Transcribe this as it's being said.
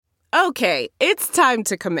Okay, it's time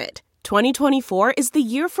to commit. 2024 is the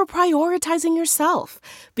year for prioritizing yourself.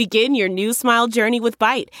 Begin your new smile journey with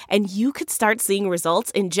Byte, and you could start seeing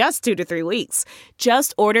results in just 2 to 3 weeks.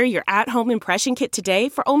 Just order your at-home impression kit today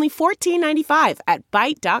for only $14.95 at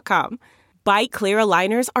Byte.com. Byte Clear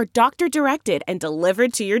aligners are doctor-directed and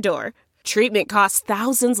delivered to your door. Treatment costs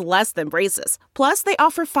thousands less than braces. Plus, they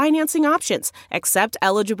offer financing options, accept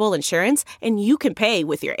eligible insurance, and you can pay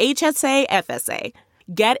with your HSA FSA.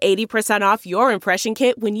 Get 80% off your impression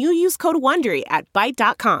kit when you use code WONDERY at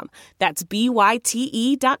Byte.com. That's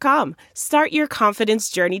BYTE.com. Start your confidence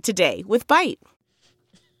journey today with Byte.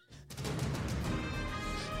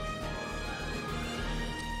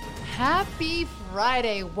 Happy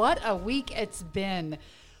Friday. What a week it's been.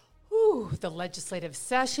 Whew, the legislative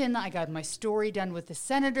session. I got my story done with the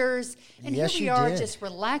senators. And yes, here we are just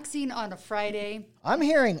relaxing on a Friday. I'm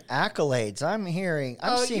hearing accolades. I'm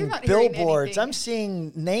seeing billboards. I'm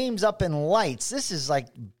seeing names up in lights. This is like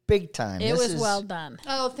big time. It was well done.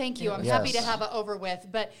 Oh, thank you. I'm happy to have it over with.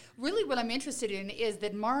 But really what I'm interested in is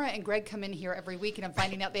that Mara and Greg come in here every week and I'm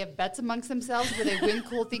finding out they have bets amongst themselves where they win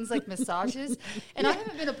cool things like massages. And I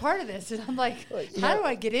haven't been a part of this. And I'm like, how do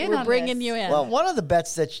I get in on this? We're bringing you in. Well, one of the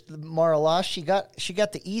bets that Mara lost, she got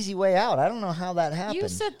the easy way out. I don't know how that happened. You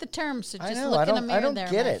set the terms, so just look in a mirror. I don't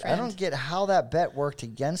get it. Friend. I don't get how that bet worked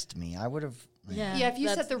against me. I would have. Yeah, if you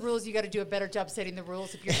set the rules, you got to do a better job setting the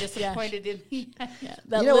rules if you're disappointed in me.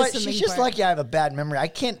 You know what? She's just lucky I have a bad memory. I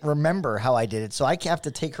can't remember how I did it, so I have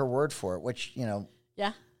to take her word for it, which,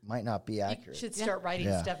 might not be accurate. You should start writing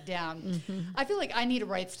stuff down. Mm-hmm. I feel like I need to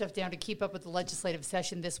write stuff down to keep up with the legislative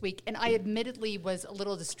session this week, and I admittedly was a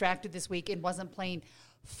little distracted this week and wasn't paying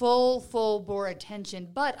full bore attention,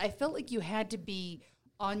 but I felt like you had to be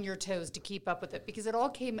on your toes to keep up with it because it all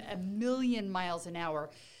came a million miles an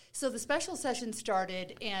hour. So the special session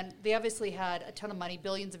started, and they obviously had a ton of money,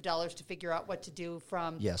 billions of dollars, to figure out what to do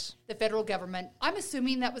from the federal government. I'm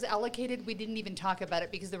assuming that was allocated. We didn't even talk about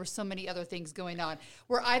it because there were so many other things going on.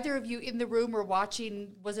 Were either of you in the room or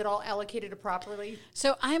watching? Was it all allocated properly?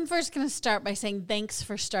 So I'm first going to start by saying thanks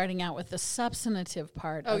for starting out with the substantive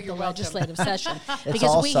part of the legislative session. Because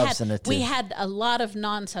all substantive. We had a lot of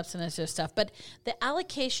non-substantive stuff. But the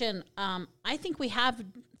allocation, I think we have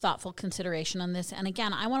thoughtful consideration on this. And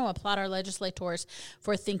again, I want to applaud our legislators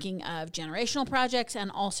for thinking of generational projects and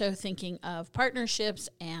also thinking of partnerships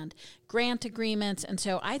and grant agreements. And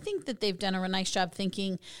so I think that they've done a nice job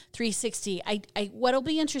thinking 360. What'll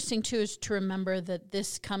be interesting too is to remember that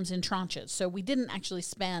this comes in tranches. So we didn't actually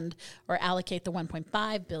spend or allocate the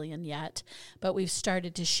 $1.5 billion yet, but we've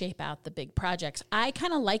started to shape out the big projects. I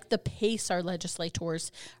kind of like the pace our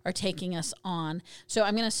legislators are taking us on. So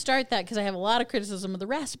I'm going to start that because I have a lot of criticism of the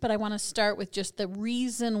rest, but I want to start with just the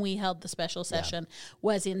reason we held the special session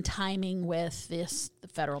was in timing with the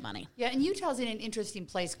federal money. Yeah, and Utah's in an interesting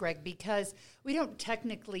place, Greg, because we don't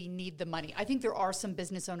technically need the money. I think there are some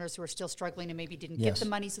business owners who are still struggling and maybe didn't get the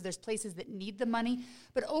money, so there's places that need the money.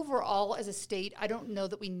 But overall, as a state, I don't know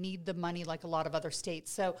that we need the money like a lot of other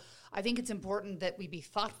states. So I think it's important that we be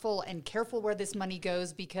thoughtful and careful where this money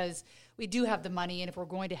goes because we do have the money, and if we're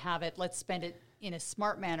going to have it, let's spend it in a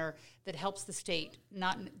smart manner that helps the state,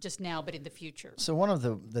 not just now, but in the future. So one of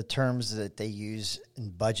the terms that they use in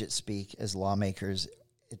budget speak as lawmakers,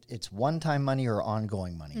 it's one-time money or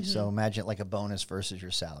ongoing money. Mm-hmm. So imagine like a bonus versus your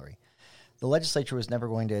salary. The legislature was never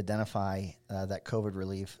going to identify that COVID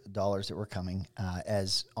relief dollars that were coming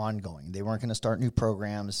as ongoing. They weren't going to start new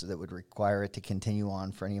programs that would require it to continue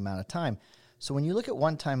on for any amount of time. So when you look at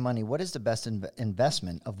one-time money, what is the best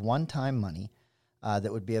investment of one-time money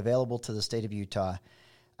that would be available to the state of Utah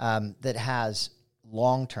that has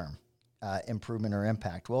long-term improvement or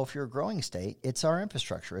impact? Well, if you're a growing state, it's our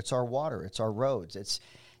infrastructure, it's our water, it's our roads.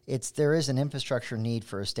 There is an infrastructure need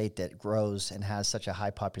for a state that grows and has such a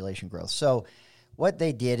high population growth. So what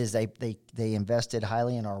they did is they invested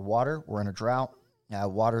highly in our water. We're in a drought.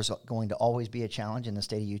 Water's going to always be a challenge in the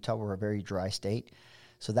state of Utah. We're a very dry state.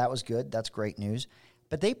 So that was good. That's great news.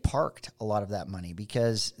 But they parked a lot of that money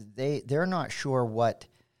because they're not sure what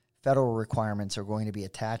federal requirements are going to be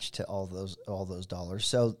attached to all those dollars.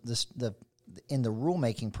 So in the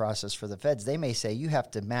rulemaking process for the feds, they may say you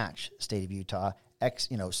have to match state of Utah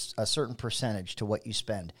a certain percentage to what you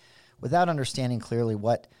spend, without understanding clearly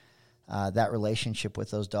what that relationship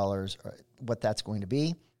with those dollars, what that's going to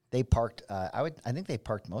be. They parked. I think they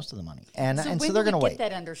parked most of the money, and so they're going to wait. Get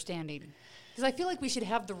that understanding. Because I feel like we should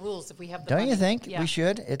have the rules if we have the Don't money. you think yeah. we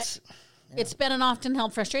should? It's It's been an often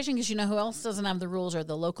held frustration because you know who else doesn't have the rules are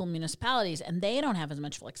the local municipalities, and they don't have as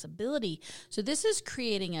much flexibility. So this is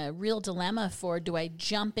creating a real dilemma for, do I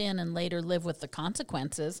jump in and later live with the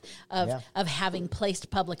consequences of having placed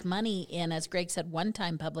public money in, as Greg said,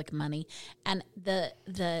 one-time public money, and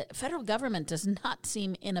the federal government does not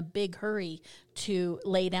seem in a big hurry to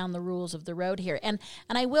lay down the rules of the road here. And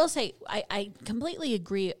I will say, I completely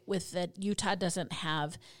agree with that Utah doesn't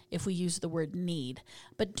have, if we use the word need,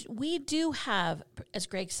 but we do have, as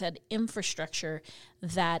Greg said, infrastructure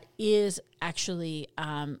that is actually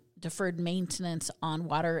deferred maintenance on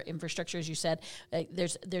water infrastructure. As you said,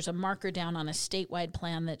 there's a marker down on a statewide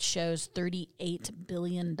plan that shows $38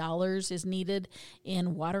 billion is needed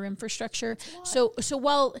in water infrastructure. So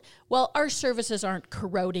while our services aren't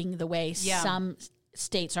corroding the way some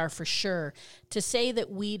states are for sure, to say that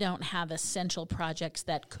we don't have essential projects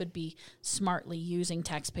that could be smartly using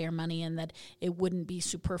taxpayer money and that it wouldn't be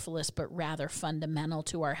superfluous but rather fundamental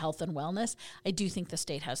to our health and wellness, I do think the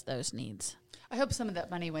state has those needs. I hope some of that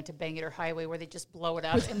money went to Bangor Highway where they just blow it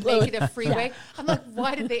up and make it a freeway. Yeah. I'm like,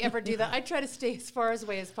 why did they ever do that? I try to stay as far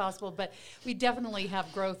away as possible, but we definitely have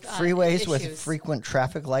growth freeways issues. With frequent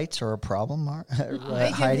traffic lights are a problem,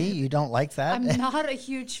 Heidi? You don't like that? I'm not a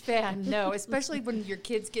huge fan, no, especially when your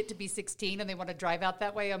kids get to be 16 and they want to drive out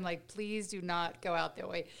that way. I'm like, please do not go out that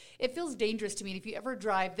way. It feels dangerous to me. And if you ever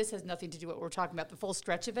drive, this has nothing to do with what we're talking about, the full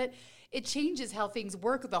stretch of it, it changes how things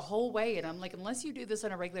work the whole way. And I'm like, unless you do this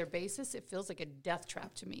on a regular basis, it feels like a death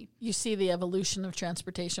trap to me. You see the evolution of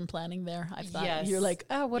transportation planning there. I thought yes. You're like,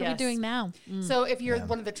 oh, what are we doing now? So if you're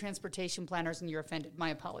one of the transportation planners and you're offended, my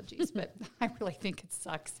apologies, but I really think it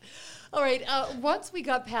sucks. All right. Once we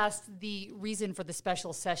got past the reason for the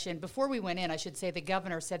special session, before we went in, I should say the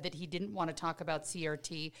governor said that he didn't want to talk about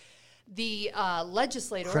CRT. The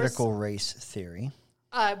legislators... Critical race theory.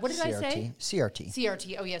 What did I say? CRT.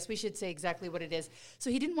 CRT. Oh, yes, we should say exactly what it is. So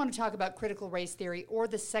he didn't want to talk about critical race theory or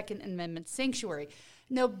the Second Amendment sanctuary.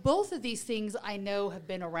 Now, both of these things I know have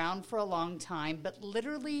been around for a long time, but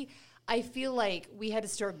literally I feel like we had to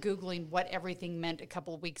start Googling what everything meant a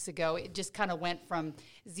couple of weeks ago. It just kind of went from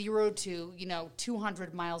 0 to,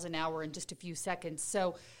 200 miles an hour in just a few seconds.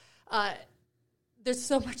 So there's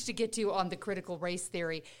so much to get to on the critical race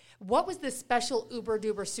theory. What was the special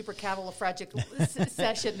uber-duper supercalifragilistic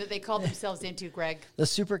session that they called themselves into, Greg? The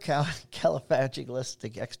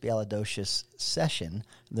supercalifragilisticexpialidocious session,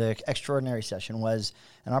 the extraordinary session, was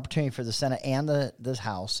an opportunity for the Senate and the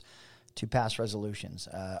House to pass resolutions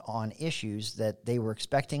on issues that they were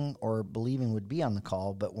expecting or believing would be on the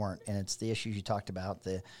call but weren't. And it's the issues you talked about,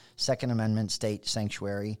 the Second Amendment state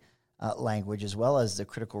sanctuary language, as well as the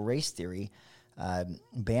critical race theory,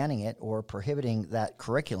 banning it or prohibiting that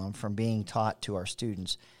curriculum from being taught to our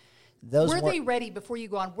students. Were they ready, before you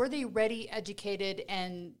go on, were they ready, educated,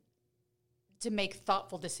 and to make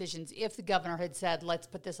thoughtful decisions if the governor had said, let's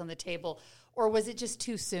put this on the table, or was it just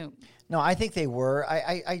too soon? No, I think they were.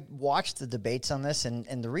 I watched the debates on this,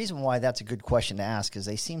 and the reason why that's a good question to ask is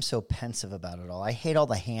they seem so pensive about it all. I hate all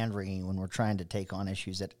the hand-wringing when we're trying to take on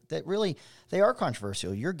issues that really, they are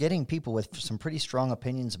controversial. You're getting people with some pretty strong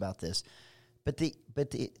opinions about this. But the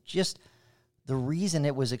reason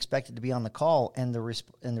it was expected to be on the call and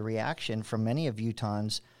the reaction from many of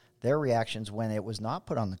Utahns, their reactions when it was not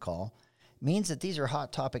put on the call, means that these are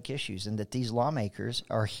hot topic issues and that these lawmakers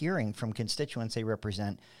are hearing from constituents they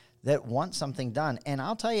represent that want something done. And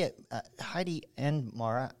I'll tell you, Heidi and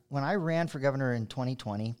Mara, when I ran for governor in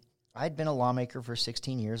 2020, I'd been a lawmaker for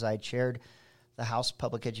 16 years. I chaired the House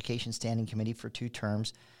Public Education Standing Committee for 2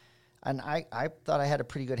 terms. And I thought I had a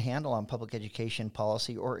pretty good handle on public education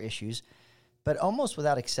policy or issues, but almost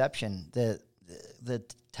without exception, the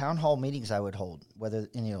town hall meetings I would hold, whether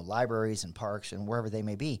in libraries and parks and wherever they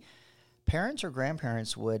may be, parents or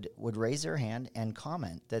grandparents would raise their hand and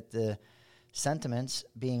comment that the sentiments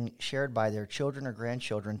being shared by their children or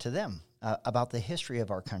grandchildren to them about the history of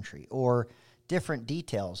our country or different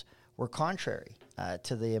details were contrary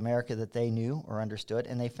to the America that they knew or understood,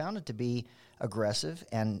 and they found it to be aggressive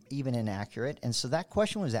and even inaccurate. And so that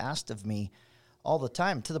question was asked of me all the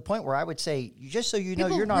time, to the point where I would say, just so you know,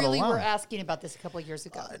 you're not alone. People really were asking about this a couple of years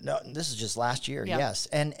ago. No, this is just last year, yes.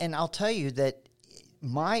 And I'll tell you that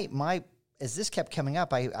my as this kept coming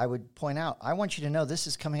up, I would point out, I want you to know this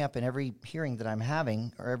is coming up in every hearing that I'm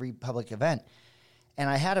having or every public event. And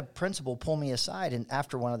I had a principal pull me aside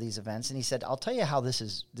after one of these events, and he said, I'll tell you how this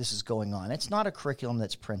is going on. It's not a curriculum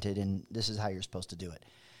that's printed, and this is how you're supposed to do it.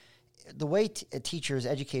 The way teachers,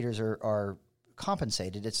 educators are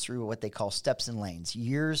compensated, it's through what they call steps and lanes,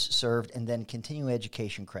 years served, and then continuing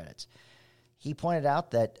education credits. He pointed out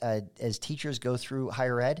that as teachers go through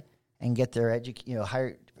higher ed and get their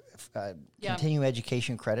continuing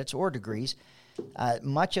education credits or degrees.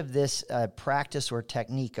 Much of this practice or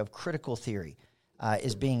technique of critical theory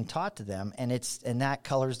is being taught to them, and that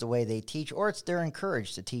colors the way they teach, or they're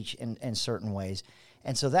encouraged to teach in certain ways.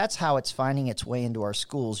 And so that's how it's finding its way into our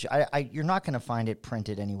schools. You're not going to find it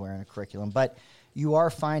printed anywhere in a curriculum, but you are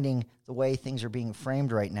finding the way things are being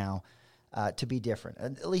framed right now to be different.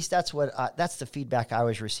 At least that's the feedback I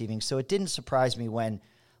was receiving. So it didn't surprise me when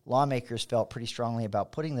lawmakers felt pretty strongly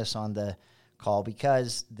about putting this on the call,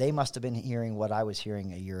 because they must have been hearing what I was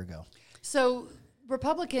hearing a year ago. So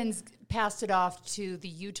Republicans passed it off to the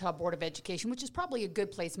Utah Board of Education, which is probably a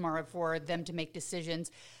good place, Mara, for them to make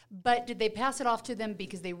decisions. But did they pass it off to them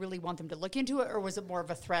because they really want them to look into it, or was it more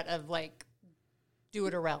of a threat of like, do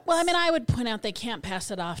it or else? Well, I mean, I would point out they can't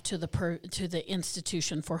pass it off to the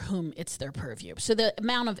institution for whom it's their purview. So the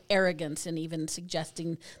amount of arrogance in even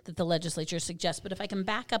suggesting that the legislature suggests. But if I can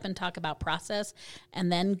back up and talk about process and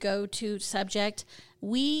then go to subject,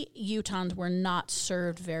 we Utahns were not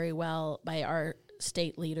served very well by our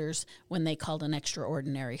state leaders when they called an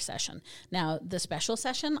extraordinary session. Now, the special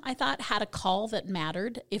session, I thought, had a call that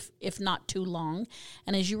mattered, if not too long.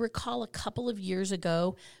 And as you recall, a couple of years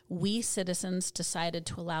ago, we citizens decided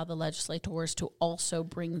to allow the legislators to also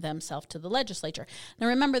bring themselves to the legislature. Now,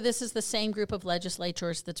 remember, this is the same group of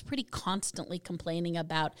legislators that's pretty constantly complaining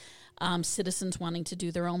about citizens wanting to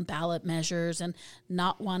do their own ballot measures and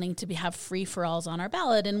not wanting to have free-for-alls on our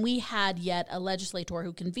ballot. And we had yet a legislator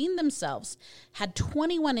who convened themselves, had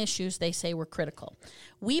 21 issues they say were critical.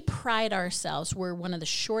 We pride ourselves, we're one of the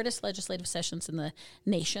shortest legislative sessions in the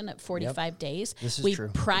nation at 45 days. This is we true.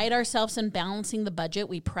 pride ourselves in balancing the budget.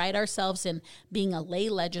 We pride ourselves in being a lay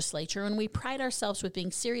legislature, and we pride ourselves with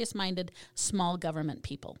being serious-minded, small government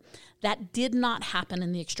people. That did not happen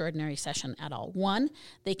in the extraordinary session at all. One,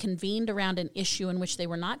 they convened around an issue in which they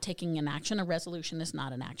were not taking an action. A resolution is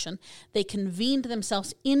not an action. They convened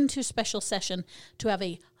themselves into special session to have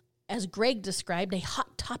as Greg described, a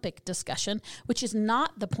hot topic discussion, which is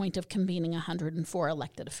not the point of convening 104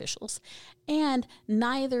 elected officials. And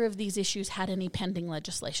neither of these issues had any pending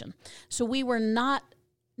legislation. So we were not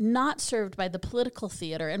served by the political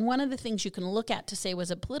theater. And one of the things you can look at to say was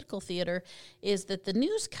a political theater is that the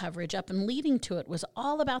news coverage up and leading to it was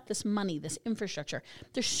all about this money, this infrastructure.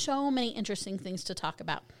 There's so many interesting things to talk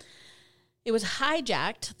about. It was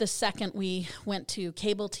hijacked the second we went to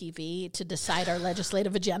cable TV to decide our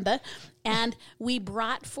legislative agenda, and we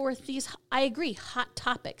brought forth these, I agree, hot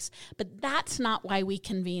topics, but that's not why we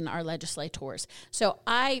convene our legislators. So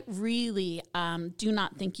I really do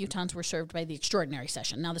not think Utahns were served by the extraordinary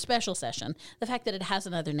session. Now, the special session, the fact that it has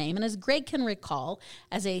another name, and as Greg can recall,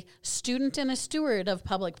 as a student and a steward of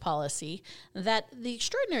public policy, that the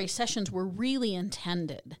extraordinary sessions were really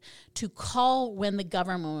intended to call when the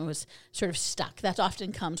government was sort of stuck. That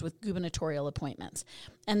often comes with gubernatorial appointments.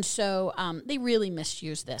 And so they really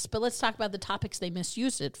misused this. But let's talk about the topics they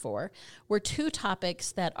misused it for. Were two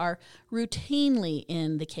topics that are routinely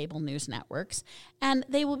in the cable news networks, and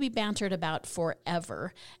they will be bantered about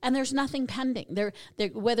forever. And there's nothing pending.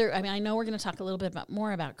 I know we're going to talk a little bit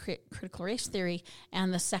more about critical race theory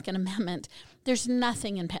and the Second Amendment. There's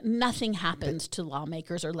nothing happens to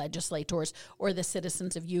lawmakers or legislators or the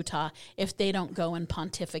citizens of Utah if they don't go and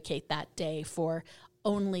pontificate that day for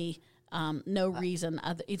only no reason.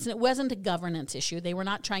 It wasn't a governance issue. They were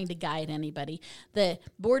not trying to guide anybody. The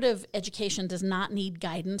Board of Education does not need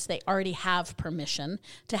guidance. They already have permission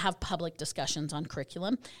to have public discussions on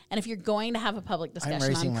curriculum. And if you're going to have a public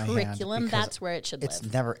discussion on curriculum, that's where it should live.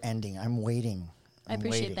 It's never ending. I'm waiting. I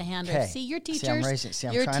appreciate the hand. Okay. See, your teachers,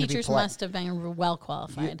 your teachers must have been well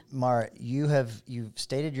qualified. Mara, you've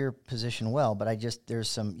stated your position well, but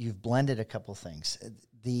you've blended a couple things.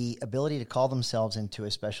 The ability to call themselves into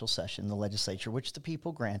a special session, the legislature, which the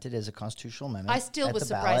people granted as a constitutional amendment. I still was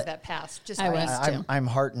surprised that passed. I'm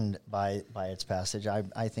heartened by its passage.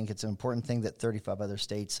 I think it's an important thing that 35 other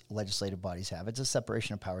states' legislative bodies have. It's a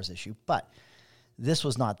separation of powers issue, but this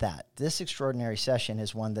was not that. This extraordinary session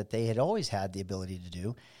is one that they had always had the ability to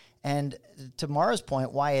do. And to Mara's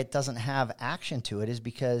point, why it doesn't have action to it is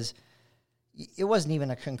because it wasn't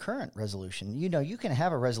even a concurrent resolution. You can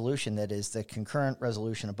have a resolution that is the concurrent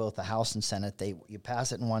resolution of both the House and Senate. You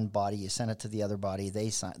pass it in one body, you send it to the other body,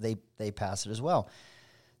 they pass it as well.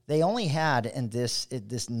 They only had in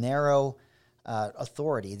this narrow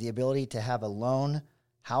authority the ability to have a lone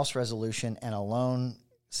House resolution and a lone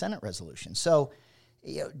Senate resolution. So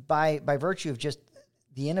by virtue of just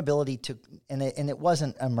the inability to, and it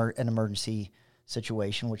wasn't an emergency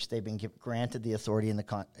situation, which they've been granted the authority in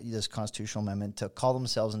this constitutional amendment to call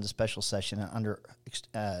themselves into special session under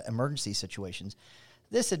emergency situations.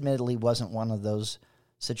 This admittedly wasn't one of those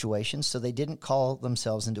situations, so they didn't call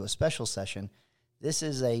themselves into a special session. This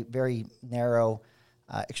is a very narrow,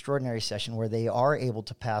 extraordinary session where they are able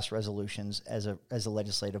to pass resolutions as a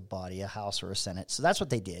legislative body, a House or a Senate. So that's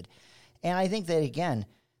what they did. And I think that, again,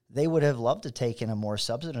 they would have loved to take in a more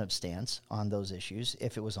substantive stance on those issues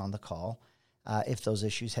if it was on the call, if those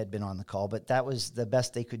issues had been on the call. But that was the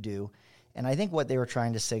best they could do. And I think what they were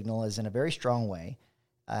trying to signal is in a very strong way,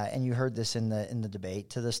 and you heard this in the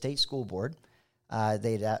debate, to the state school board.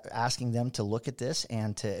 They'd asking them to look at this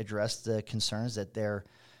and to address the concerns that their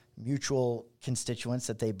mutual constituents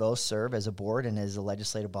that they both serve as a board and as a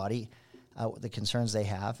legislative body, the concerns they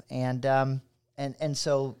have. And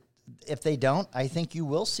so if they don't, I think you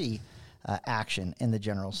will see action in the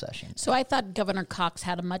general session. So I thought Governor Cox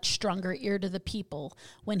had a much stronger ear to the people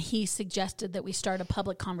when he suggested that we start a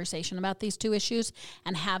public conversation about these two issues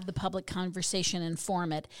and have the public conversation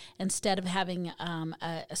inform it instead of having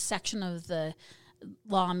a section of the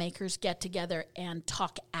lawmakers get together and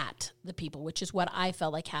talk at the people, which is what I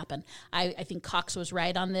felt like happened. I think Cox was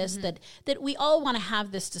right on this, that we all want to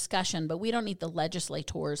have this discussion, but we don't need the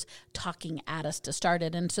legislators talking at us to start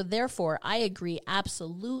it. And so therefore, I agree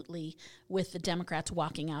absolutely with the Democrats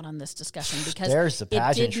walking out on this discussion, because there's the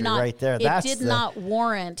pageantry right there. It did not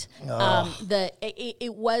warrant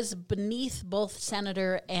it was beneath both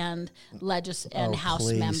senator and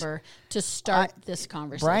House member to start this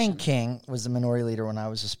conversation. Brian King was the minority leader when I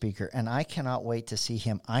was a speaker, and I cannot wait to see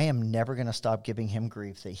him. I am never going to stop giving him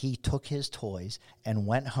grief that he took his toys and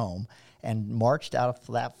went home and marched out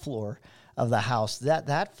of that floor of the House.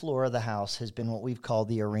 That floor of the House has been what we've called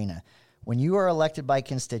the arena. When you are elected by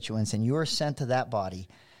constituents and you are sent to that body,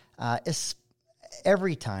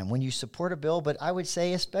 every time when you support a bill, but I would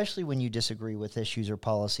say especially when you disagree with issues or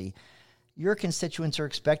policy, your constituents are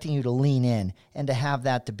expecting you to lean in and to have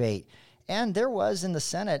that debate. And there was in the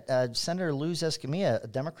Senate, Senator Luz Escamilla, a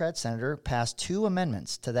Democrat senator, passed 2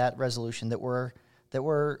 amendments to that resolution that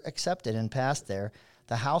were accepted and passed there.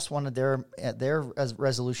 The House wanted their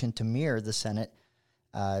resolution to mirror the Senate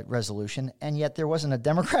resolution, and yet there wasn't a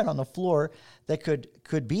Democrat on the floor that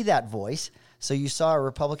could be that voice. So you saw a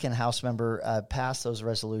Republican House member pass those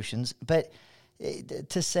resolutions, but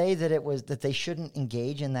to say that they shouldn't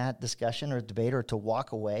engage in that discussion or debate or to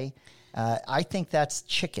walk away, I think that's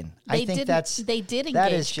chicken. They did engage,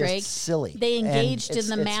 that is just Greg. Silly. They engaged in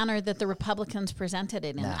the manner that the Republicans presented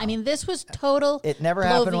it in. No. I mean, this was total. It never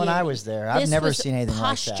happened when I was there. I've never seen anything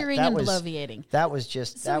like that. Posturing and bloviating. That was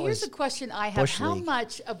just. So here's the question I have: how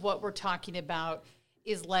much of what we're talking about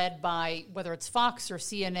is led by whether it's Fox or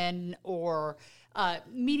CNN or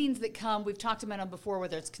meetings that come? We've talked about them before,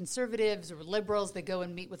 whether it's conservatives or liberals that go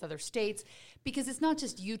and meet with other states, because it's not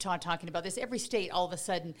just Utah talking about this. Every state, all of a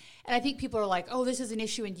sudden, and I think people are like, "Oh, this is an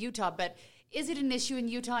issue in Utah," but is it an issue in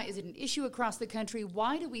Utah? Is it an issue across the country?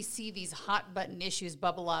 Why do we see these hot button issues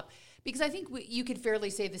bubble up? Because I think you could fairly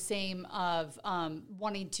say the same of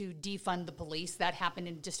wanting to defund the police. That happened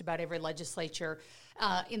in just about every legislature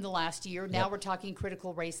in the last year. Now we're talking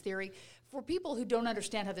critical race theory. For people who don't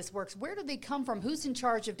understand how this works, where do they come from? Who's in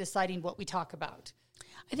charge of deciding what we talk about?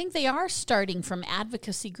 I think they are starting from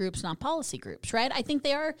advocacy groups, not policy groups, right? I think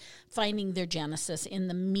they are finding their genesis in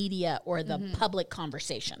the media or the public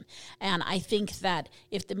conversation. And I think that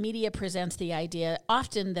if the media presents the idea,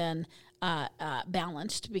 often then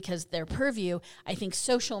balanced because their purview, I think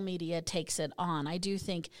social media takes it on. I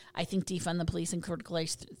think defund the police and critical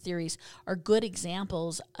race theories are good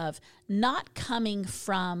examples of not coming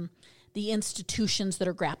from the institutions that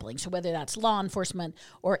are grappling. So whether that's law enforcement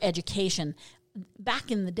or education,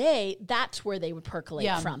 back in the day, that's where they would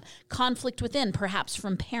percolate from. Conflict within, perhaps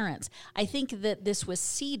from parents. I think that this was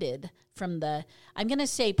seeded from I'm going to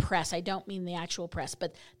say press, I don't mean the actual press,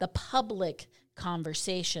 but the public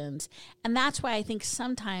conversations. And that's why I think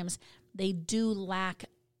sometimes they do lack.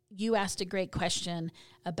 You asked a great question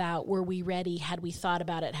about, were we ready? Had we thought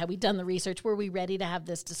about it? Had we done the research? Were we ready to have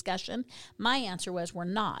this discussion? My answer was we're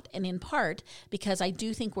not. And in part because I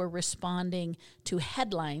do think we're responding to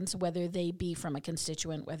headlines, whether they be from a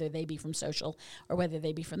constituent, whether they be from social, or whether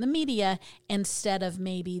they be from the media, instead of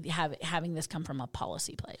maybe having this come from a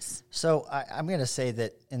policy place. So I'm going to say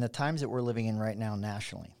that in the times that we're living in right now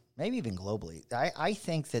nationally, maybe even globally, I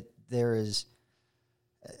think that there is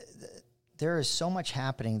so much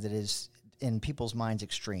happening that is in people's minds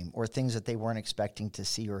extreme, or things that they weren't expecting to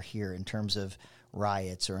see or hear in terms of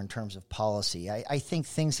riots or in terms of policy. I think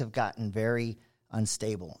things have gotten very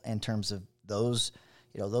unstable in terms of those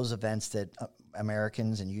events that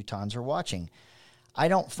Americans and Utahns are watching. I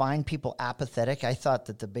don't find people apathetic. I thought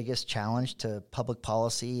that the biggest challenge to public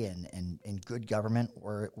policy and good government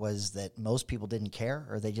was that most people didn't care,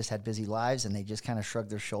 or they just had busy lives and they just kind of shrugged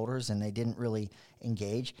their shoulders and they didn't really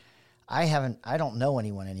engage. I don't know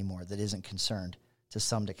anyone anymore that isn't concerned to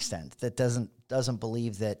some extent, that doesn't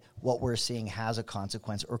believe that what we're seeing has a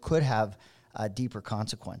consequence or could have deeper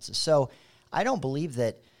consequences. So I don't believe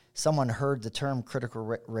that someone heard the term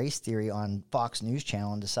critical race theory on Fox News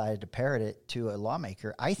Channel and decided to parrot it to a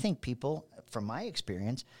lawmaker. I think people, from my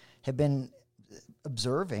experience, have been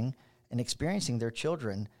observing and experiencing their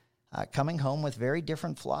children coming home with very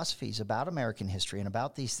different philosophies about American history and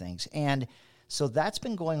about these things. And so that's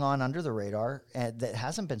been going on under the radar that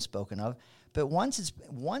hasn't been spoken of. But once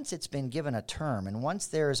it's been given a term, and once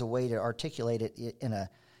there is a way to articulate it in a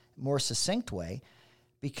more succinct way,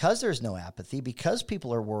 because there's no apathy, because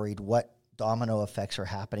people are worried what domino effects are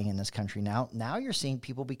happening in this country now you're seeing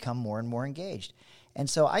people become more and more engaged. And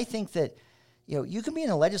so I think that, you can be in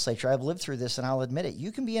the legislature. I've lived through this, and I'll admit it.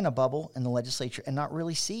 You can be in a bubble in the legislature and not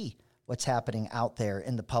really see what's happening out there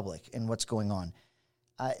in the public and what's going on.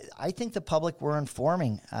 I think the public were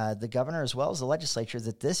informing the governor as well as the legislature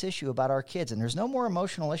that this issue about our kids, and there's no more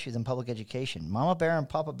emotional issue than public education. Mama Bear and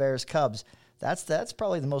Papa Bear's cubs, that's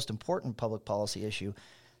probably the most important public policy issue.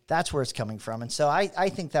 That's where it's coming from. And so I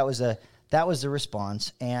think that was the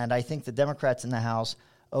response. And I think the Democrats in the House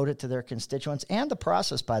owed it to their constituents and the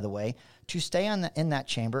process, by the way, to stay in that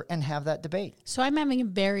chamber and have that debate. So I'm having a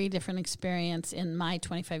very different experience in my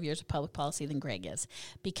 25 years of public policy than Greg is,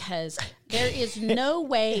 because there is no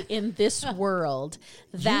way in this world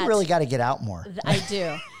that... You really got to get out more. I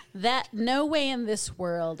do. That no way in this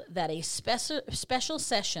world that a special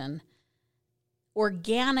session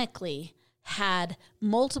organically had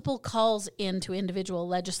multiple calls into individual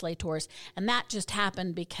legislators, and that just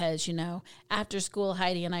happened because, after school,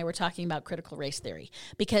 Heidi and I were talking about critical race theory,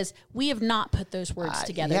 because we have not put those words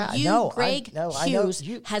together. Greg Hughes,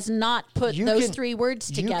 has not put those three words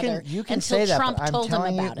together you can until say that, Trump told him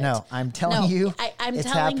about it. No, I'm telling you,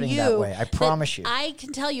 it's happening that way. I promise you. I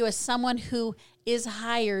can tell you, as someone who is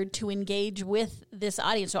hired to engage with this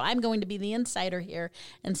audience. So I'm going to be the insider here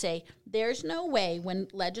and say, there's no way when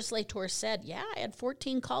legislators said, I had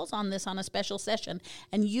 14 calls on this on a special session,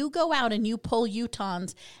 and you go out and you poll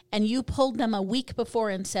Utahns and you pulled them a week before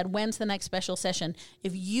and said, when's the next special session?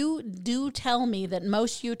 If you do tell me that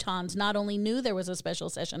most Utahns not only knew there was a special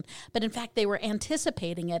session, but in fact they were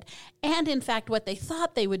anticipating it, and in fact what they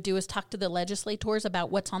thought they would do is talk to the legislators about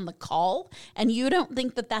what's on the call, and you don't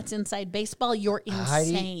think that that's inside baseball, you're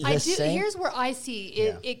insane. Here's where I see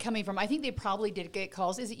it coming from. I think they probably did get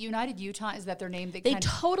calls. Is it United Utah? Is that their name? They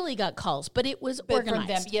totally got calls, but it was organized. From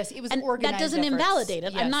them, yes, it was and organized. That doesn't efforts. invalidate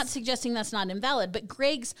it. Yes. I'm not suggesting that's not invalid, but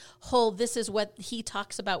Greg's whole, this is what he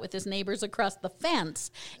talks about with his neighbors across the fence,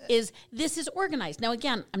 is this is organized. Now,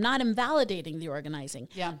 again, I'm not invalidating the organizing,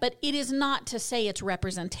 but it is not to say it's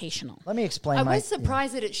representational. Let me explain. I was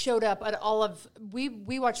surprised that it showed up at all of, we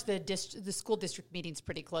watched the school district meetings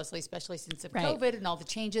pretty closely, especially since of COVID and all the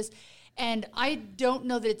changes. And I don't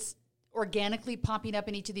know that it's organically popping up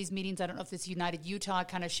in each of these meetings. I don't know if it's United Utah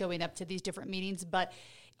kind of showing up to these different meetings, but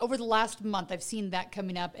over the last month, I've seen that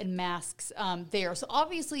coming up in masks there. So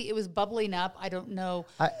obviously it was bubbling up. I don't know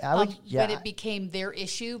when it became their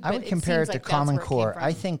issue. But I would compare it to Common Core.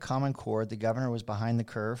 I think Common Core, the governor was behind the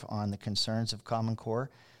curve on the concerns of Common Core.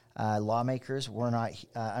 Lawmakers were not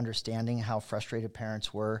understanding how frustrated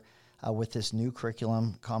parents were with this new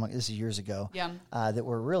curriculum, this is years ago, that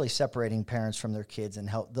were really separating parents from their kids, and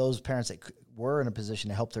help those parents that were in a position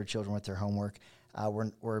to help their children with their homework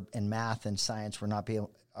were in math and science were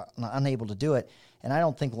unable to do it. And I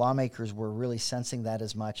don't think lawmakers were really sensing that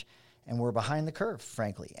as much, and were behind the curve,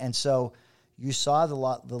 frankly. And so you saw the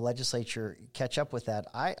legislature catch up with that.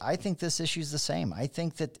 I think this issue is the same. I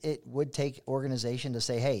think that it would take organization to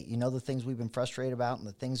say, hey, the things we've been frustrated about and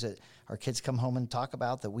the things that our kids come home and talk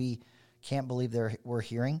about that we can't believe we're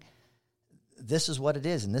hearing, this is what it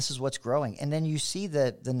is, and this is what's growing. And then you see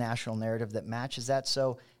the national narrative that matches that.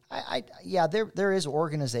 So, there is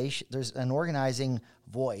organization. There's an organizing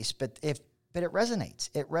voice, but it resonates.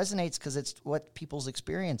 It resonates because it's what people's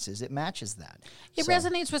experience is. It matches that. It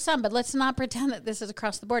resonates with some, but let's not pretend that this is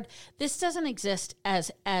across the board. This doesn't exist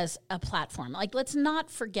as a platform. Like, let's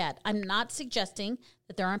not forget. I'm not suggesting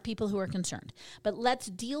that there aren't people who are concerned, but let's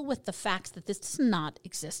deal with the facts that this does not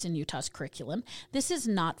exist in Utah's curriculum. This is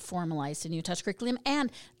not formalized in Utah's curriculum,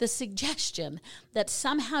 and the suggestion that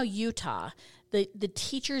somehow Utah, the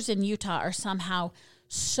teachers in Utah are somehow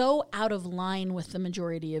so out of line with the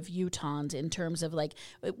majority of Utahns in terms of like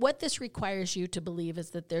what this requires you to believe is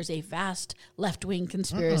that there's a vast left-wing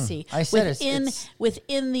conspiracy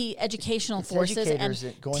within the educational forces,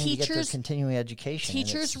 and going to get their continuing education.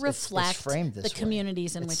 Teachers reflect the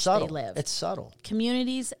communities in which they live. It's subtle.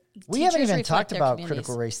 Communities. We haven't even talked about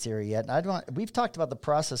critical race theory yet. We've talked about the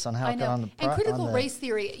process on how it got on the and critical race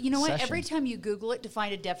theory. You know what? session. Every time you Google it to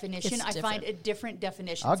find a definition, I find a different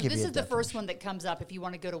definition. I'll so give this you is the first one that comes up if you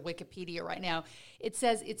want to go to Wikipedia right now. It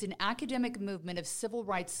says it's an academic movement of civil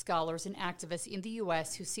rights scholars and activists in the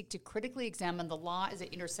U.S. who seek to critically examine the law as it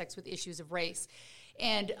intersects with issues of race.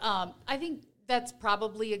 And I think that's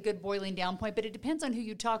probably a good boiling down point, but it depends on who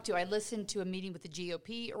you talk to. I listened to a meeting with the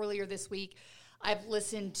GOP earlier this week. I've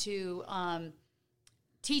listened to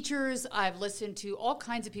teachers. I've listened to all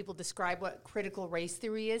kinds of people describe what critical race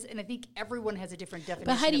theory is, and I think everyone has a different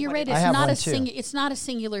definition. But Heidi, you're right. It's not a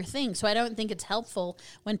singular thing, so I don't think it's helpful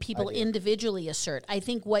when people individually assert. I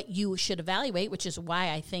think what you should evaluate, which is why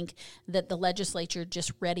I think that the legislature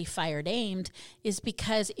just ready, fired, aimed, is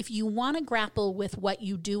because if you want to grapple with what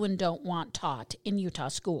you do and don't want taught in Utah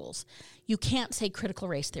schools, you can't say critical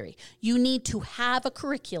race theory. You need to have a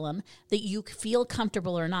curriculum that you feel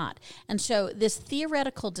comfortable or not. And so this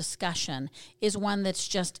theoretical discussion is one that's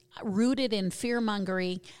just rooted in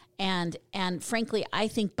fear-mongering and frankly, I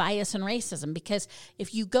think bias and racism. Because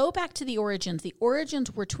if you go back to the origins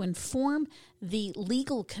were to inform the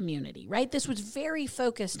legal community, right? This was very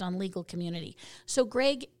focused on legal community. So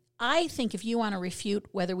Greg, I think if you want to refute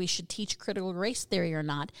whether we should teach critical race theory or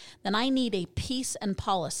not, then I need a piece and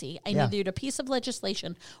policy. I need either a piece of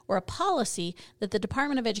legislation or a policy that the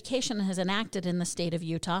Department of Education has enacted in the state of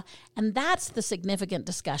Utah, and that's the significant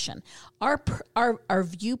discussion. Our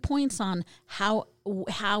viewpoints on how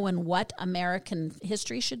and what American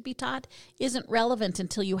history should be taught isn't relevant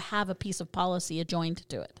until you have a piece of policy adjoined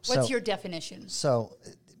to it. What's your definition? So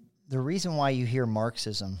the reason why you hear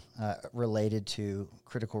Marxism related to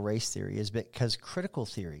critical race theory is because critical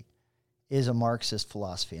theory is a Marxist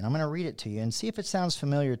philosophy. And I'm going to read it to you and see if it sounds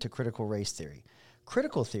familiar to critical race theory.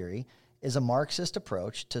 Critical theory is a Marxist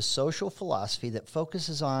approach to social philosophy that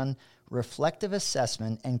focuses on reflective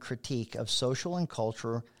assessment and critique of social and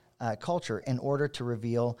culture in order to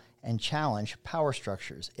reveal and challenge power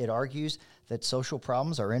structures. It argues that social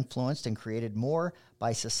problems are influenced and created more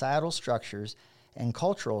by societal structures and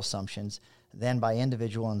cultural assumptions than by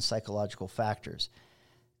individual and psychological factors.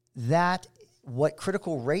 That what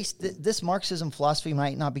critical race, this Marxism philosophy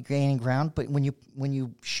might not be gaining ground, but when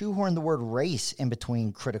you shoehorn the word race in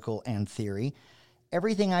between critical and theory,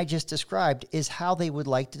 everything I just described is how they would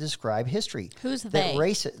like to describe history. Who's they?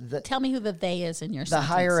 Tell me who the they is in your sentence.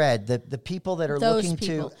 The higher ed, the people that are those looking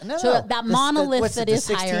people. to... So that monolith that is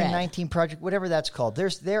higher ed. The 1619 Project, whatever that's called. There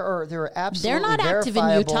are absolutely They're not active in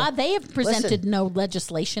Utah. They have presented no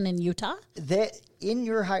legislation in Utah.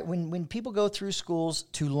 When people go through schools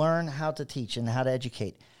to learn how to teach and how to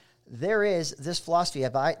educate, there is this philosophy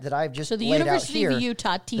that I've just laid out here. So the University of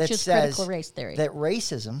Utah teaches critical race theory. That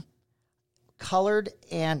racism, colored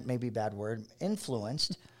and, maybe bad word,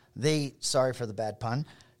 influenced, sorry for the bad pun,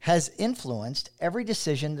 has influenced every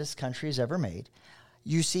decision this country has ever made.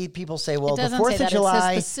 You see people say, well, the 4th of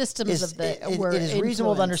July it is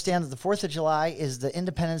reasonable to understand that the 4th of July is the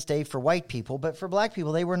Independence Day for white people, but for black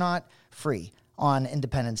people, they were not free on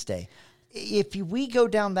Independence Day. If we go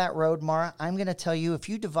down that road, Mara, I'm going to tell you, if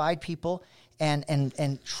you divide people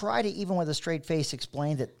and try to, even with a straight face,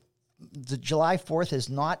 explain that the July 4th is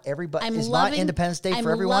not everybody. Not Independence Day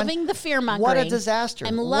for everyone. I'm loving the fear-mongering. What a disaster.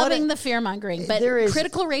 I'm loving the fear-mongering. But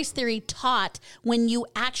critical race theory taught when you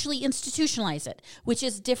actually institutionalize it, which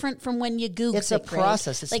is different from when you Google it. It's a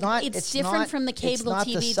process. It's different from the cable TV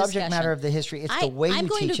discussion. It's not the subject matter of the history. It's the way you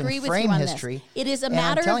teach and frame history. It is a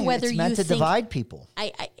matter of whether it's meant to divide people.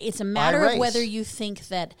 It's a matter of whether you think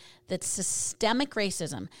that systemic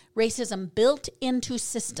racism built into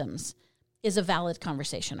systems, is a valid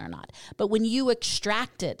conversation or not. But when you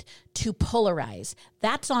extract it to polarize,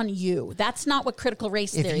 that's on you. That's not what critical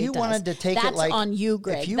race theory does. If you wanted to take that's on you,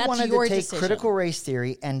 Greg. If you that's wanted your to take decision. critical race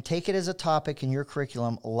theory and take it as a topic in your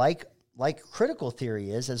curriculum, like critical theory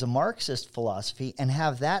is, as a Marxist philosophy, and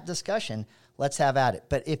have that discussion, let's have at it.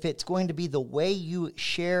 But if it's going to be the way you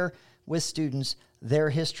share with students their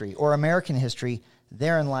history or American history,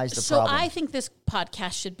 Therein lies the So problem. I think this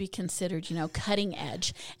podcast should be considered, cutting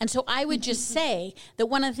edge. And so I would just say that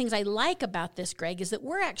one of the things I like about this, Greg, is that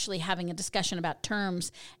we're actually having a discussion about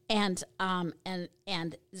terms and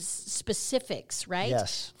specifics, right?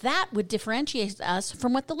 Yes. That would differentiate us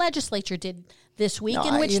from what the legislature did this week, No,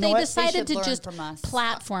 in which you know they what? decided They should to learn just from us.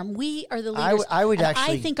 platform. We are the leaders. I would and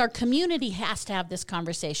actually- I think our community has to have this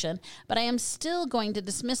conversation, but I am still going to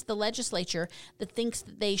dismiss the legislature that thinks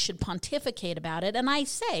that they should pontificate about it. And I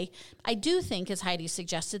do think, as Heidi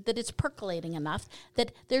suggested, that it's percolating enough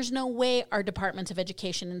that there's no way our departments of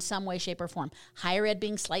education, in some way, shape, or form, higher ed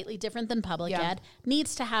being slightly different than public Yeah. ed,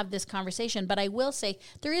 needs to have this conversation. But I will say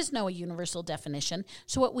there is no universal definition.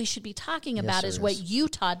 So what we should be talking about there is is. what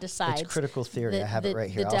Utah decides. It's critical theory. the- I have it the- right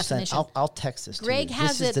here. the definition. I'll text this Greg to you.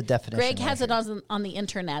 has This is the definition. Greg has right it here. on the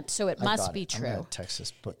internet, so it I must got be it. I'm gonna true. text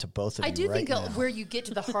this to both of I you do right think now. where you get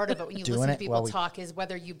to the heart of it when you Doing listen to it people while we- talk is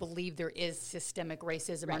whether you believe there is systemic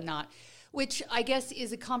racism or not, which I guess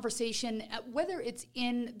is a conversation, whether it's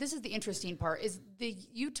in, this is the interesting part, is the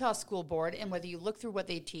Utah School Board, and whether you look through what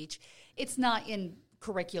they teach, it's not in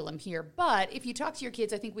curriculum here. But if you talk to your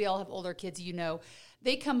kids, I think we all have older kids,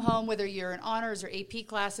 they come home, whether you're in honors or AP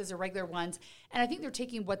classes or regular ones, and I think they're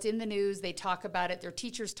taking what's in the news, they talk about it, their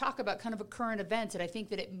teachers talk about kind of a current event, and I think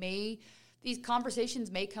that these conversations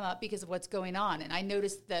may come up because of what's going on. And I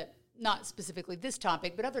noticed that, not specifically this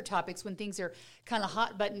topic, but other topics, when things are kind of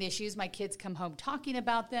hot button issues, my kids come home talking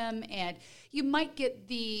about them, and you might get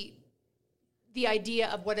the idea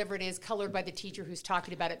of whatever it is colored by the teacher who's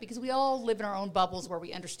talking about it, because we all live in our own bubbles where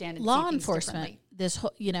we understand and see Law things enforcement, differently. this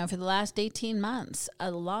whole, for the last 18 months,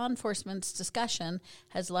 law enforcement's discussion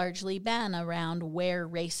has largely been around where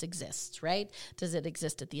race exists, right? Does it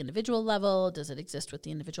exist at the individual level? Does it exist with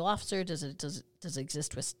the individual officer? Does it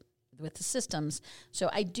exist with the systems? So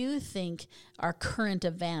I do think our current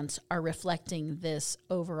events are reflecting this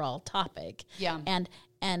overall topic. Yeah.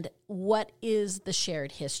 And what is the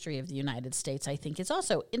shared history of the United States, I think, is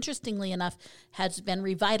also, interestingly enough, has been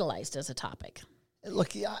revitalized as a topic.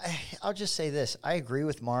 Look, I'll just say this. I agree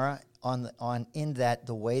with Mara in that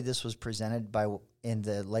the way this was presented in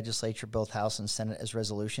the legislature, both House and Senate, as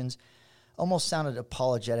resolutions, almost sounded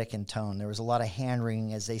apologetic in tone. There was a lot of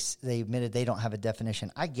hand-wringing as they admitted they don't have a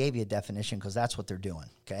definition. I gave you a definition because that's what they're doing,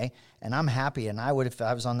 okay? And I'm happy, and I would, if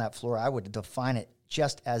I was on that floor, I would define it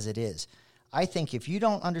just as it is. I think if you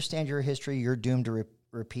don't understand your history, you're doomed to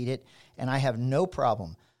repeat it, and I have no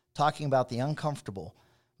problem talking about the uncomfortable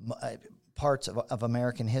parts of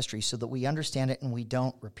American history so that we understand it and we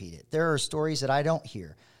don't repeat it. There are stories that I don't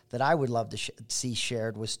hear that I would love to see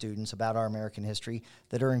shared with students about our American history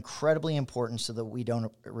that are incredibly important so that we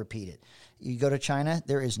don't repeat it. You go to China,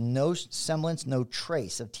 there is no semblance, no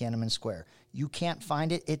trace of Tiananmen Square. You can't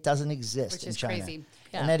find it. It doesn't exist Which in is China. crazy.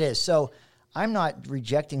 And it is. So I'm not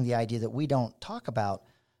rejecting the idea that we don't talk about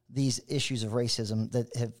these issues of racism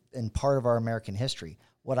that have been part of our American history.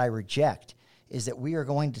 What I reject is that we are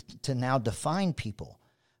going to now define people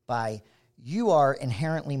by you are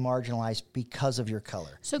inherently marginalized because of your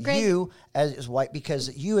color. So, Greg, you as white,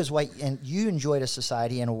 because you as white, and you enjoyed a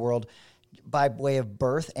society and a world by way of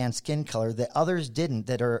birth and skin color that others didn't,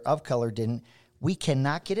 that are of color didn't. We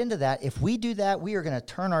cannot get into that. If we do that, we are going to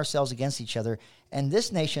turn ourselves against each other. And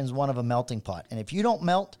this nation is one of a melting pot. And if you don't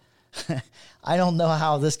melt, I don't know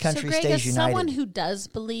how this country so Greg, stays as united. someone who does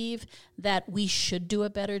believe that we should do a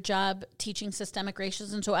better job teaching systemic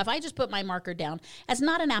racism, so if I just put my marker down as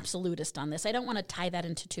not an absolutist on this, I don't want to tie that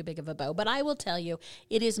into too big of a bow, but I will tell you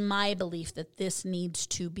it is my belief that this needs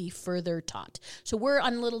to be further taught. So we're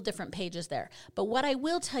on little different pages there. But what I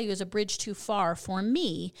will tell you is a bridge too far for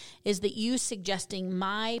me is that you suggesting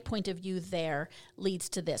my point of view there leads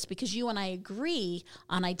to this, because you and I agree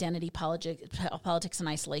on identity politics and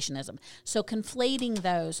isolationism. So conflating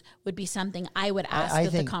those would be something I would ask I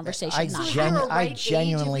that the think- conversation I not gen- have. Is there a I right age if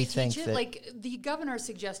genuinely we think teach it? that- Like the governor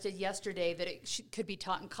suggested yesterday that it could be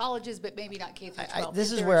taught in colleges, but maybe not K through 12.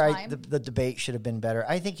 This is there where a time? the debate should have been better.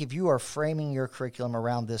 I think if you are framing your curriculum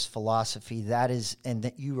around this philosophy, that is, and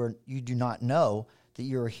that you do not know that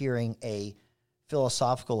you are hearing a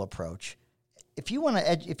philosophical approach. If you want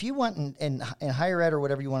to, if you want in higher ed or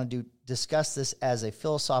whatever you want to do, discuss this as a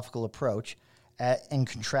philosophical approach, and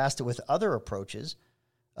contrast it with other approaches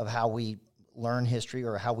of how we learn history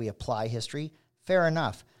or how we apply history. Fair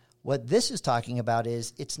enough. What this is talking about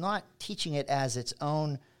is it's not teaching it as its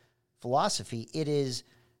own philosophy. It is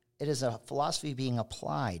a philosophy being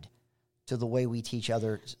applied to the way we teach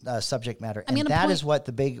other subject matter. And that is what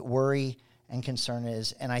the big worry and concern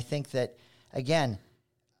is. And I think that, again,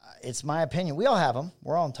 it's my opinion. We all have them.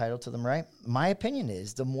 We're all entitled to them, right? My opinion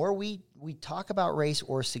is the more we talk about race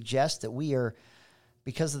or suggest that we are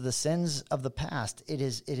because of the sins of the past, it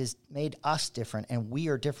is made us different, and we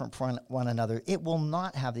are different from one another. It will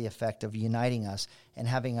not have the effect of uniting us and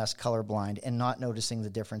having us colorblind and not noticing the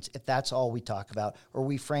difference if that's all we talk about, or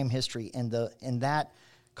we frame history in that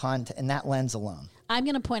lens alone. I'm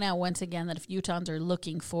going to point out once again that if Utahns are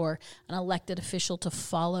looking for an elected official to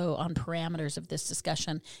follow on parameters of this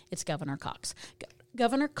discussion, it's Governor Cox.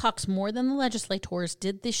 Governor Cox, more than the legislators,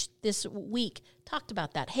 did this week, talked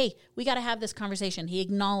about that. Hey, we got to have this conversation. He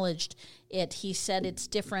acknowledged it. He said it's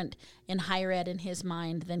different in higher ed in his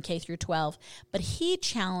mind than K through 12. But he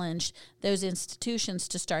challenged those institutions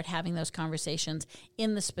to start having those conversations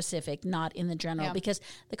in the specific, not in the general. Yeah. Because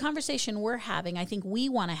the conversation we're having, I think we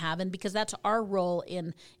want to have, and because that's our role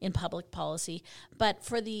in public policy. But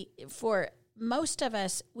for most of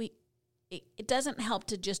us, it doesn't help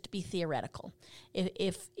to just be theoretical.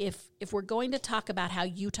 If we're going to talk about how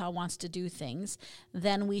Utah wants to do things,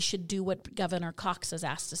 then we should do what Governor Cox has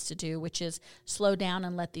asked us to do, which is slow down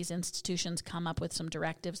and let these institutions come up with some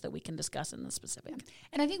directives that we can discuss in the specific.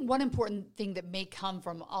 And I think one important thing that may come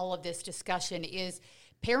from all of this discussion is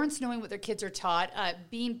parents knowing what their kids are taught,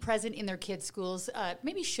 being present in their kids' schools,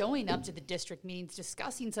 maybe showing up to the district meetings,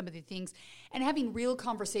 discussing some of the things, and having real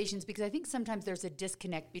conversations, because I think sometimes there's a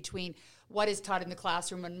disconnect between what is taught in the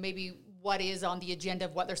classroom and maybe what is on the agenda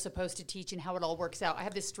of what they're supposed to teach and how it all works out. I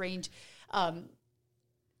have this strange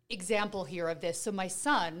example here of this. So my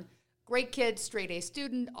son, great kid, straight A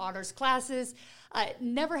student, honors classes,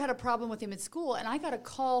 never had a problem with him at school, and I got a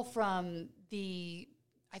call from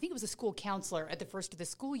I think it was a school counselor at the first of the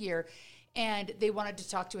school year, and they wanted to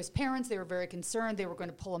talk to his parents. They were very concerned. They were going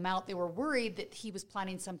to pull him out. They were worried that he was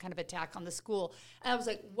planning some kind of attack on the school. And I was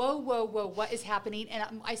like, whoa, what is happening?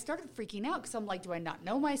 And I started freaking out because I'm like, do I not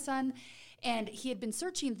know my son? And he had been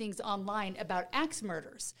searching things online about axe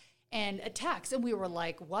murders and attacks, and we were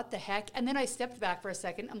like, what the heck? And then I stepped back for a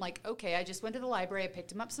second. I'm like, okay, I just went to the library, I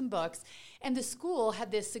picked him up some books, and the school had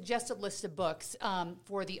this suggested list of books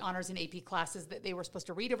for the honors and AP classes that they were supposed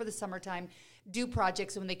to read over the summertime, do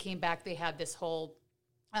projects, and when they came back, they had this whole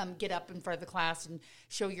get up in front of the class and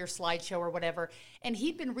show your slideshow or whatever. And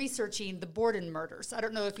he'd been researching the Borden murders. I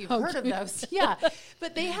don't know if you've heard of those. Yeah.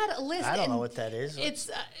 But they had a list. I don't know what that is. It's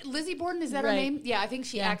Lizzie Borden, is that her name? Yeah, I think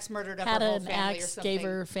she axe murdered up her whole family or something. Gave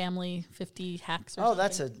her family 50 hacks or something.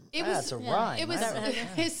 That's a rhyme.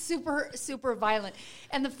 It's super, super violent.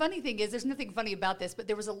 And the funny thing is, there's nothing funny about this, but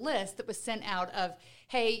there was a list that was sent out of,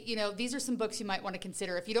 hey, these are some books you might want to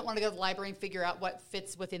consider. If you don't want to go to the library and figure out what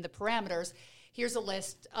fits within the parameters, here's a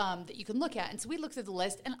list that you can look at. And so we looked at the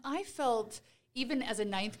list, and I felt, even as a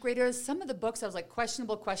ninth grader, some of the books I was like,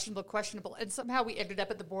 questionable. And somehow we ended up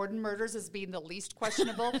at the Borden murders as being the least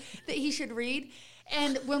questionable that he should read.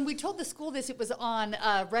 And when we told the school this, it was on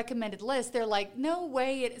a recommended list. They're like, no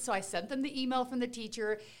way. So I sent them the email from the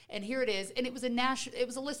teacher, and here it is. And it was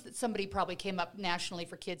a list that somebody probably came up nationally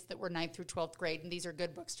for kids that were 9th through 12th grade. And these are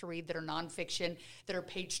good books to read that are nonfiction, that are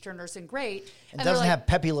page turners and great. And doesn't have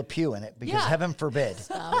Pepe Le Pew in it, because heaven forbid.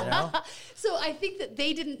 So I think that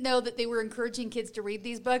they didn't know that they were encouraging kids to read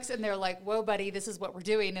these books, and they're like, whoa, buddy, this is what we're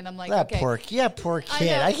doing. And I'm like, okay. Poor kid.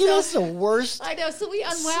 I think that's the worst. I know. So we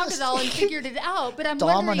unwound it all and figured it out. But I'm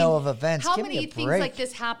domino wondering of events. How many things like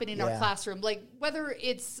this happen in our classroom? Like whether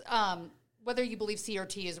it's whether you believe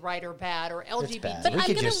CRT is right or bad, or LGBT. But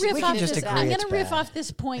I'm going to riff off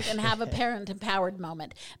this point and have a parent empowered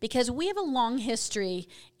moment, because we have a long history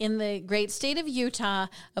in the great state of Utah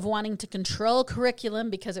of wanting to control curriculum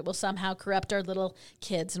because it will somehow corrupt our little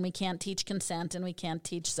kids, and we can't teach consent, and we can't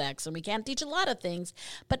teach sex, and we can't teach a lot of things.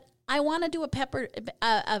 But I want to do a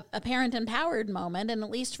parent empowered moment, and at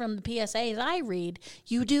least from the PSAs I read,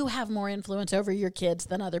 you do have more influence over your kids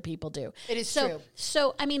than other people do. It is true.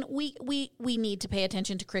 So I mean, we need to pay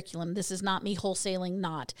attention to curriculum. This is not me wholesaling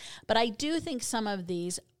not, but I do think some of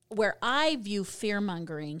these, where I view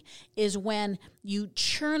fear-mongering, is when you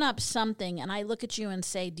churn up something and I look at you and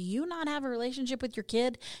say, do you not have a relationship with your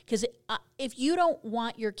kid? Because if you don't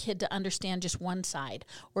want your kid to understand just one side,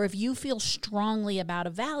 or if you feel strongly about a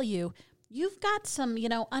value, you've got some,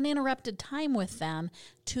 uninterrupted time with them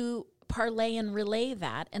to parlay and relay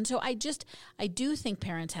that. And so I do think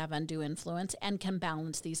parents have undue influence and can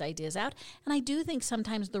balance these ideas out. And I do think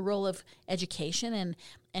sometimes the role of education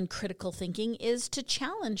and critical thinking is to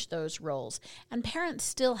challenge those roles. And parents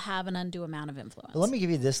still have an undue amount of influence. Well, let me give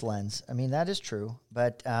you this lens. I mean, that is true.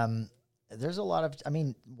 But there's a lot of,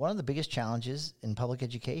 one of the biggest challenges in public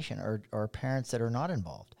education are parents that are not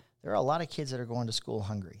involved. There are a lot of kids that are going to school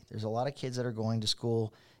hungry. There's a lot of kids that are going to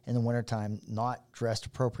school in the wintertime not dressed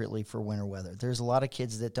appropriately for winter weather. There's a lot of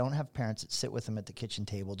kids that don't have parents that sit with them at the kitchen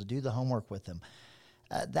table to do the homework with them.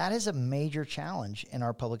 that is a major challenge in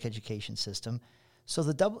our public education system. So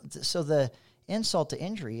the insult to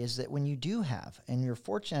injury is that when you do have, and you're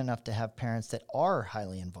fortunate enough to have parents that are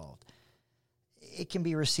highly involved, it can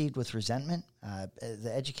be received with resentment.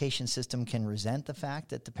 The education system can resent the fact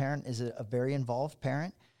that the parent is a very involved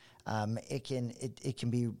parent. It can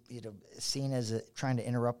be seen as trying to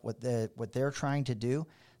interrupt what they're trying to do.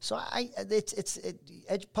 So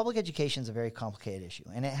public education is a very complicated issue,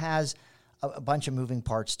 and it has a bunch of moving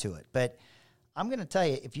parts to it. But I'm going to tell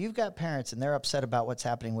you, if you've got parents and they're upset about what's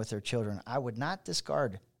happening with their children, I would not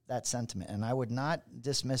discard that sentiment, and I would not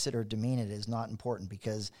dismiss it or demean it as not important,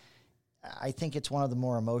 because I think it's one of the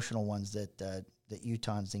more emotional ones that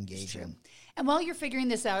Utahns engage in. And while you're figuring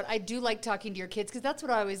this out, I do like talking to your kids, because that's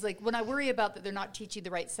what I always like. When I worry about that they're not teaching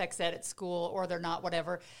the right sex ed at school, or they're not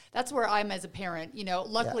whatever, that's where I'm as a parent.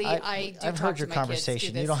 Luckily, I've heard your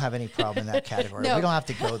conversation. You don't have any problem in that category. No. We don't have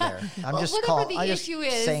to go there. I'm just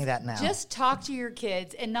saying that now. Just talk to your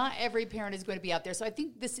kids, and not every parent is going to be out there. So I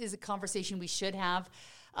think this is a conversation we should have.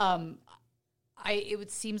 It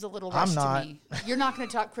seems a little rushed to me. You're not going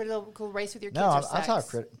to talk critical race with your kids? No, I'll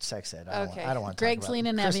talk sex ed. I don't want to. Greg's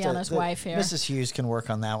leaning heavy on his wife here. Mrs. Hughes can work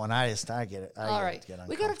on that one. I get it. All right.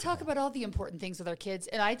 We got to talk about all the important things with our kids,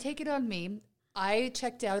 and I take it on me. I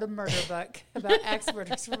checked out a murder book about axe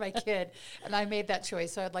murders for my kid, and I made that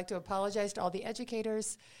choice. So I'd like to apologize to all the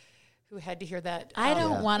educators who had to hear that. I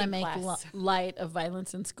don't want to make light of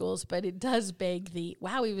violence in schools, but it does beg the,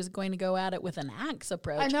 wow, he was going to go at it with an axe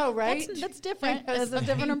approach. I know, right? That's different. That's a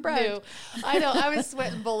different approach. I know. I was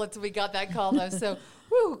sweating bullets when we got that call, though. So,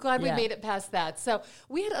 glad we made it past that. So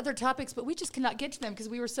we had other topics, but we just cannot get to them because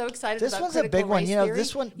we were so excited about critical race theory.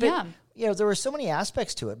 This one's a big one. This one, but, there were so many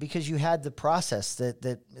aspects to it, because you had the process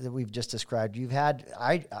that we've just described. You've had,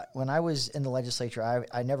 when I was in the legislature,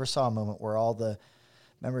 I never saw a moment where all the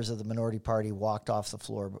members of the minority party walked off the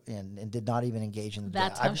floor and did not even engage in the debate.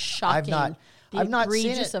 That's how shocking I've not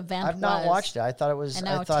seen it. Event I've not watched it. I thought it was.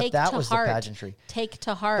 I thought that was the pageantry. Take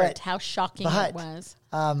to heart how shocking it was.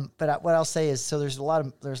 But what I'll say is, so there's a lot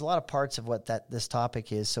of parts of what this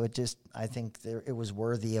topic is. So I think it was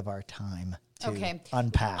worthy of our time to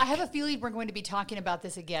unpack. I have a feeling we're going to be talking about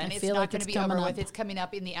this again. It's not going to be over with. It's coming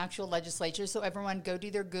up in the actual legislature. So everyone go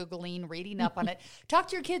do their Googling, reading up on it. Talk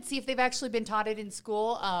to your kids, see if they've actually been taught it in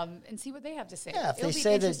school, and see what they have to say. Yeah,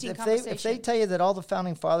 if they tell you that all the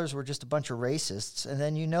founding fathers were just a bunch of racists, and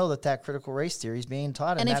then you know that critical race theory is being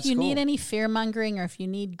taught in that school. And if you need any fear mongering, or if you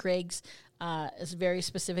need Greg's is a very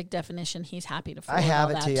specific definition, he's happy to forward I have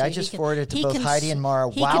it to you. I just forwarded it to both Heidi and Mara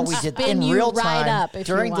while we did in real time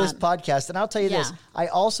during this podcast. And I'll tell you this, I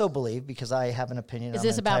also believe, because I have an opinion. Is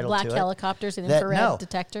this about black helicopters and infrared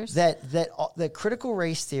detectors? That critical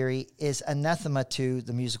race theory is anathema to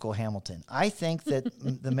the musical Hamilton. I think that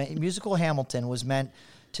the musical Hamilton was meant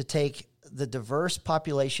to take the diverse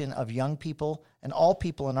population of young people and all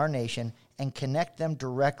people in our nation and connect them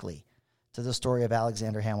directly to the story of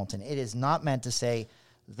Alexander Hamilton. It is not meant to say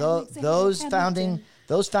those founding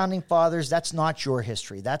fathers, that's not your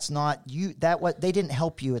history. That's not you. They didn't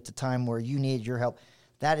help you at the time where you needed your help.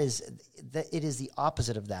 It is the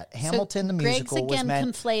opposite of that. Hamilton the musical was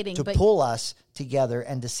meant to pull us together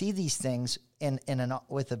and to see these things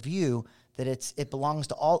with a view that it belongs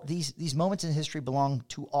to all these moments in history belong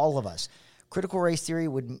to all of us. Critical race theory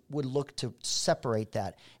would look to separate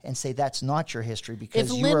that and say that's not your history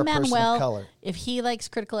because you are a person of color. If he likes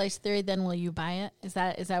critical race theory, then will you buy it? Is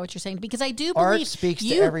that what you're saying? Because I do believe art speaks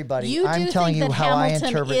to everybody. I'm telling you how Hamilton I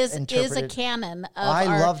interpret is a canon of I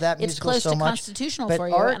art. love that musical it's close so to much. Constitutional but for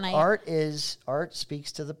you. Art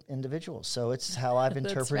speaks to the individual. So it's how I've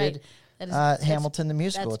interpreted Hamilton the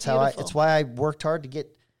musical. It's why I worked hard to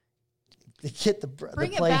get the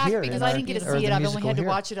Bring play it back here because I didn't get to see it. I've only had to here.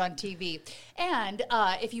 watch it on TV. And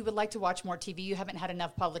if you would like to watch more TV, you haven't had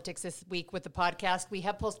enough politics this week with the podcast. We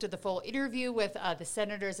have posted the full interview with the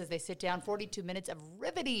senators as they sit down. 42 minutes of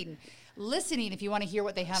riveting listening if you want to hear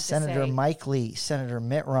what they have to say. Senator Mike Lee, Senator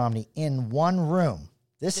Mitt Romney in one room.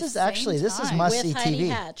 This is must-see TV.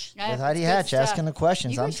 With Heidi Hatch asking the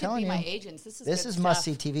questions. I'm telling you. My agents. This is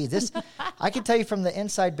must-see TV. I can tell you from the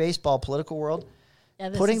inside baseball political world,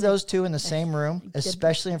 putting those two in the same room,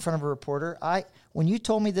 especially in front of a reporter, when you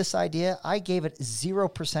told me this idea, I gave it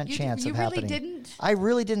 0% chance of happening. You really didn't? I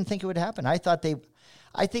really didn't think it would happen. I thought they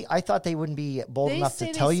wouldn't be bold enough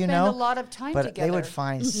to tell you no. They spend a lot of time but together. They would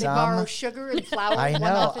find They borrow sugar and flour. I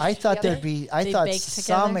know. I thought there'd be. I thought some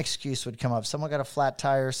together. excuse would come up. Someone got a flat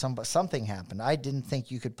tire. Something happened. I didn't think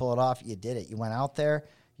you could pull it off. You did it. You went out there.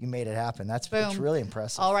 you made it happen. That's Boom. really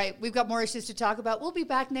impressive. All right, we've got more issues to talk about. We'll be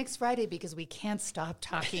back next Friday because we can't stop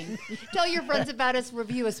talking. Tell your friends about us,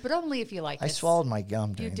 review us, but only if you like us. I swallowed my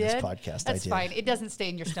gum during You did? this podcast. That's I did. fine. It doesn't stay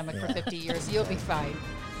in your stomach for 50 years. You'll be fine.